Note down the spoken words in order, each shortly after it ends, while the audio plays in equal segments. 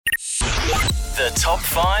The Top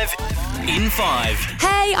 5 in 5.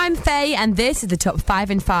 Hey, I'm Faye, and this is the Top 5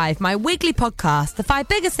 in 5, my weekly podcast, the 5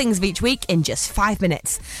 biggest things of each week in just 5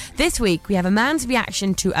 minutes. This week, we have a man's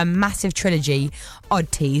reaction to a massive trilogy,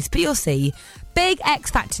 odd tease, but you'll see. Big X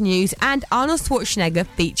Factor news, and Arnold Schwarzenegger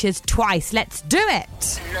features twice. Let's do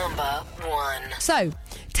it! Number 1. So,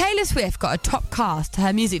 Taylor Swift got a top cast to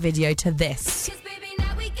her music video to this.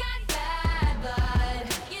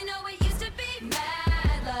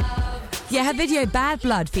 Yeah, her video Bad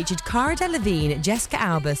Blood featured Cara Delevingne, Jessica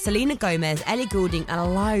Alba, Selena Gomez, Ellie Goulding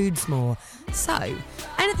and loads more. So,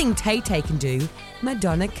 anything Tay-Tay can do,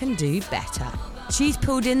 Madonna can do better. She's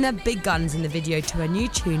pulled in the big guns in the video to her new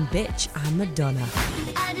tune, Bitch, I'm Madonna.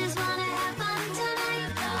 I just wanna have fun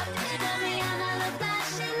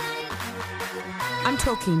tonight. I'm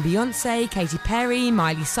talking Beyonce, Katy Perry,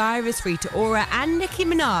 Miley Cyrus, Rita Ora and Nicki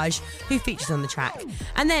Minaj, who features on the track.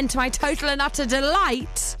 And then, to my total and utter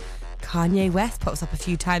delight, Kanye West pops up a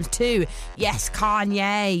few times too. Yes,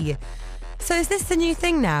 Kanye! So is this the new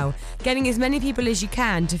thing now? Getting as many people as you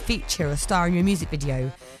can to feature or star in your music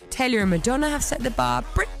video? Taylor and Madonna have set the bar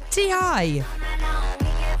pretty high.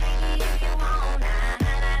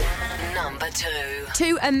 Number 2.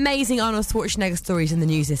 2 amazing Arnold Schwarzenegger stories in the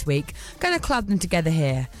news this week. Gonna club them together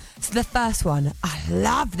here. So the first one, I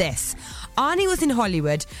love this. Arnie was in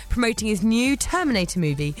Hollywood promoting his new Terminator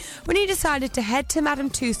movie when he decided to head to Madame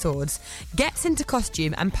Tussauds, gets into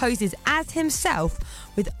costume and poses as himself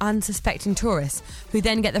with unsuspecting tourists, who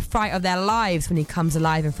then get the fright of their lives when he comes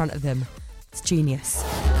alive in front of them. It's genius.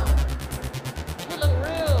 You look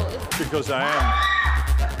real. Because I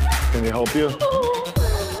am. Can you help you?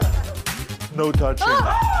 No touching.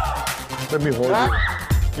 Let me hold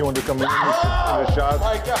you. You want to come in the shot? Oh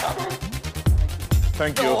my God.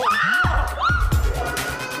 Thank you.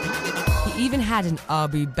 He even had an I'll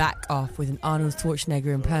be back off with an Arnold Schwarzenegger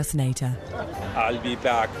impersonator. I'll be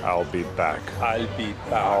back. I'll be back. I'll be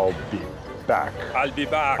back. I'll be back. I'll be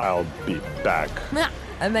back. I'll be back.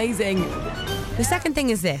 Amazing. The second thing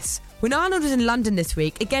is this. When Arnold was in London this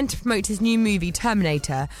week, again to promote his new movie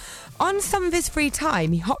Terminator, on some of his free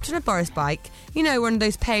time, he hopped on a Boris bike, you know, one of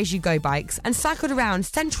those pay-as-you-go bikes, and cycled around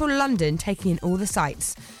central London taking in all the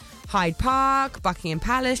sights. Hyde Park, Buckingham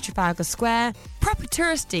Palace, Trafalgar Square. Proper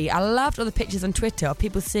touristy. I loved all the pictures on Twitter of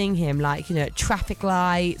people seeing him, like, you know, at traffic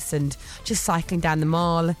lights and just cycling down the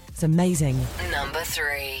mall. It's amazing. Number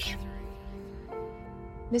 3.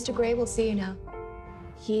 Mr. Gray will see you now.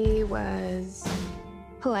 He was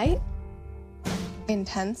polite,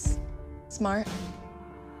 intense, smart,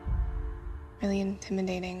 really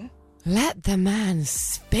intimidating. Let the man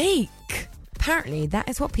speak. Apparently, that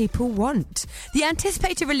is what people want. The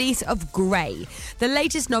anticipated release of Grey, the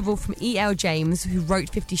latest novel from E.L. James, who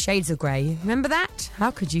wrote 50 Shades of Grey. Remember that?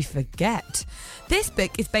 How could you forget? This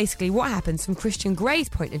book is basically what happens from Christian Grey's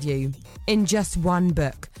point of view, in just one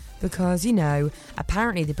book. Because, you know,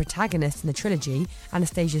 apparently the protagonist in the trilogy,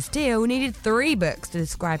 Anastasia Steele, needed 3 books to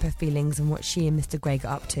describe her feelings and what she and Mr. Grey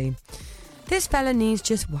got up to. This fella needs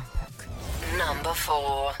just 1 book. Number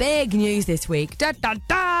 4. Big news this week. Da da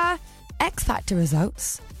da! X Factor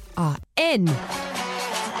results are in.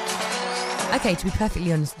 Okay, to be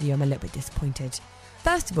perfectly honest with you, I'm a little bit disappointed.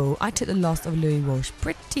 First of all, I took the loss of Louis Walsh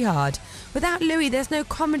pretty hard. Without Louis, there's no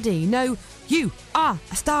comedy, no "you are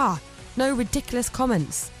a star," no ridiculous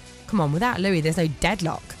comments. Come on, without Louis, there's no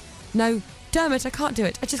Deadlock. No, Dermot, I can't do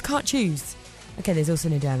it, I just can't choose. Okay, there's also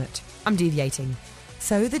no Dermot. I'm deviating.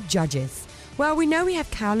 So the judges. Well, we know we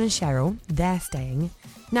have Carol and Cheryl. They're staying.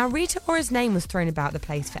 Now, Rita Ora's name was thrown about the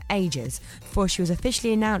place for ages before she was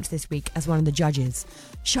officially announced this week as one of the judges.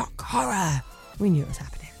 Shock, horror. We knew it was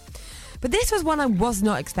happening. But this was one I was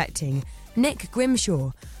not expecting. Nick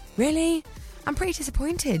Grimshaw. Really? I'm pretty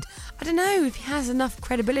disappointed. I don't know if he has enough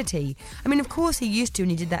credibility. I mean, of course he used to when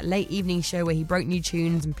he did that late evening show where he broke new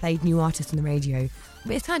tunes and played new artists on the radio.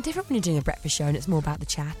 But it's kind of different when you're doing a breakfast show and it's more about the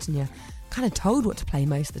chat and you're kind of told what to play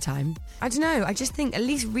most of the time. I don't know, I just think at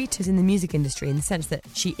least Rita's in the music industry in the sense that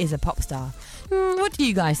she is a pop star. What do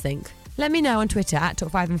you guys think? Let me know on Twitter at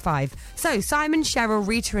Top5in5. So, Simon, Cheryl,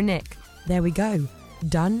 Rita and Nick. There we go.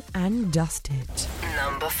 Done and dusted.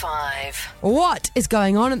 Number 5. What is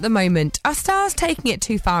going on at the moment? Are stars taking it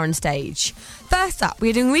too far on stage? First up, we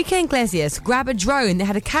had Enrique Iglesias grab a drone that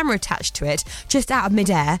had a camera attached to it just out of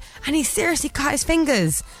midair, and he seriously cut his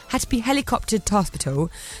fingers. Had to be helicoptered to hospital.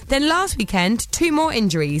 Then last weekend, 2 more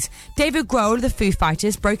injuries. David Grohl of the Foo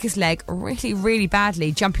Fighters broke his leg really, really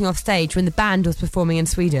badly jumping off stage when the band was performing in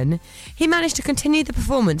Sweden. He managed to continue the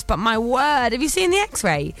performance, but my word, have you seen the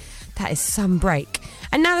X-ray? That is some break.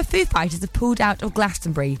 And now the Foo Fighters have pulled out of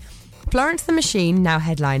Glastonbury. Florence the Machine, now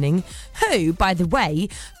headlining, who, by the way,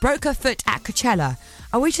 broke her foot at Coachella.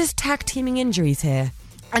 Are we just tag-teaming injuries here?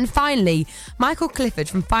 And finally, Michael Clifford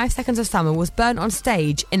from 5 Seconds of Summer was burnt on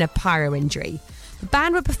stage in a pyro injury. The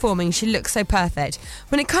band were performing She Looks So Perfect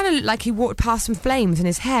when it kind of looked like he walked past some flames and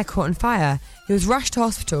his hair caught on fire. He was rushed to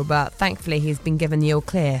hospital, but thankfully he's been given the all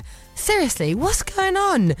clear. Seriously, what's going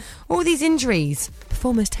on? All these injuries.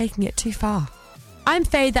 Performers taking it too far. I'm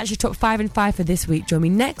Faye, that's your top 5 in 5 for this week. Join me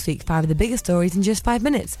next week for 5 of the biggest stories in just 5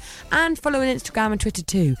 minutes. And follow on Instagram and Twitter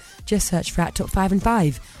too. Just search for @top5 in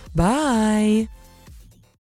 5. Bye.